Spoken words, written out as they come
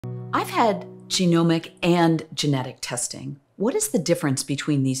I've had genomic and genetic testing. What is the difference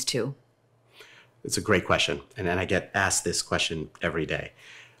between these two? It's a great question, and I get asked this question every day.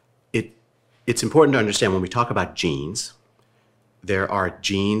 It's important to understand when we talk about genes, there are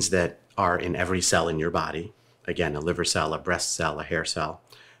genes that are in every cell in your body. Again, a liver cell, a breast cell, a hair cell.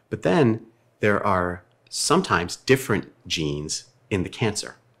 But then there are sometimes different genes in the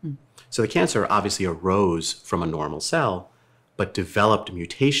cancer. So the cancer obviously arose from a normal cell, but developed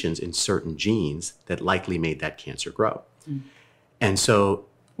mutations in certain genes that likely made that cancer grow. And so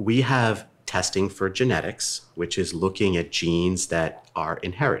we have testing for genetics, which is looking at genes that are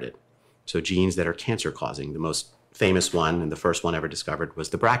inherited. So genes that are cancer causing. The most famous one and the first one ever discovered was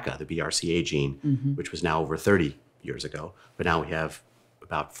the BRCA, the BRCA gene, which was now over 30 years ago. But now we have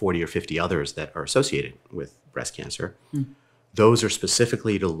about 40 or 50 others that are associated with breast cancer. Those are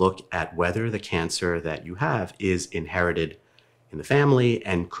specifically to look at whether the cancer that you have is inherited in the family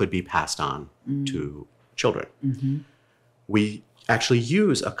and could be passed on to children. We actually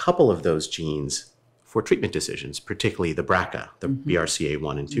use a couple of those genes for treatment decisions, particularly the BRCA, the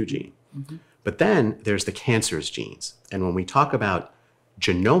BRCA1 and 2 gene. But then there's the cancer's genes. And when we talk about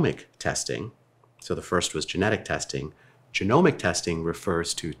genomic testing, so the first was genetic testing, genomic testing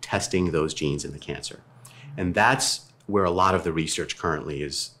refers to testing those genes in the cancer. And that's where a lot of the research currently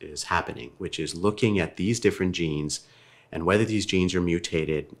is happening, which is looking at these different genes and whether these genes are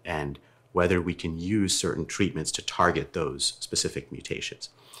mutated and whether we can use certain treatments to target those specific mutations.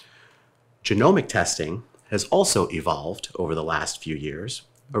 Genomic testing has also evolved over the last few years.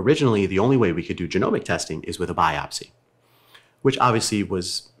 Originally, the only way we could do genomic testing is with a biopsy, which obviously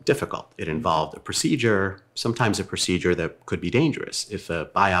was difficult. It involved a procedure, sometimes a procedure that could be dangerous. If a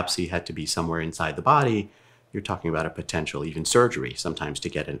biopsy had to be somewhere inside the body, you're talking about a potential even surgery, sometimes to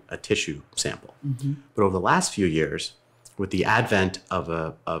get a tissue sample. But over the last few years, with the advent of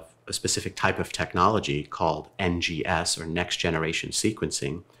a specific type of technology called NGS, or next generation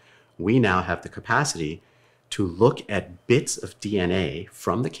sequencing, we now have the capacity to look at bits of DNA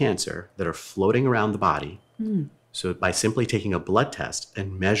from the cancer that are floating around the body. So by simply taking a blood test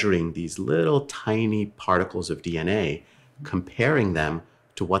and measuring these little tiny particles of DNA, comparing them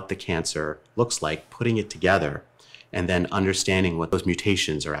to what the cancer looks like, putting it together, and then understanding what those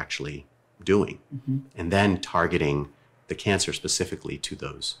mutations are actually doing, and then targeting the cancer specifically to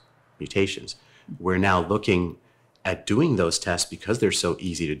those mutations. We're now looking at doing those tests because they're so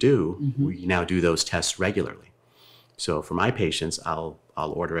easy to do. We now do those tests regularly. So for my patients, I'll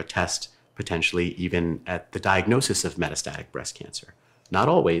order a test potentially even at the diagnosis of metastatic breast cancer. Not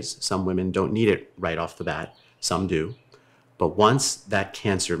always. Some women don't need it right off the bat. Some do. But once that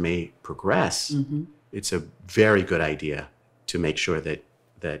cancer may progress, it's a very good idea to make sure that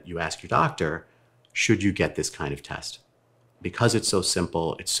you ask your doctor, should you get this kind of test? Because it's so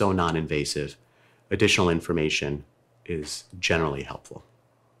simple, it's so non-invasive, additional information is generally helpful.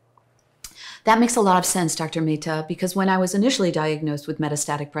 That makes a lot of sense, Dr. Mehta, because when I was initially diagnosed with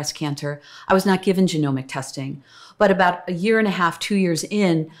metastatic breast cancer, I was not given genomic testing. But about a year and a half, 2 years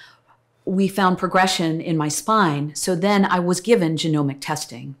in, we found progression in my spine. So then I was given genomic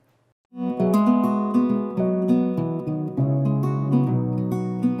testing.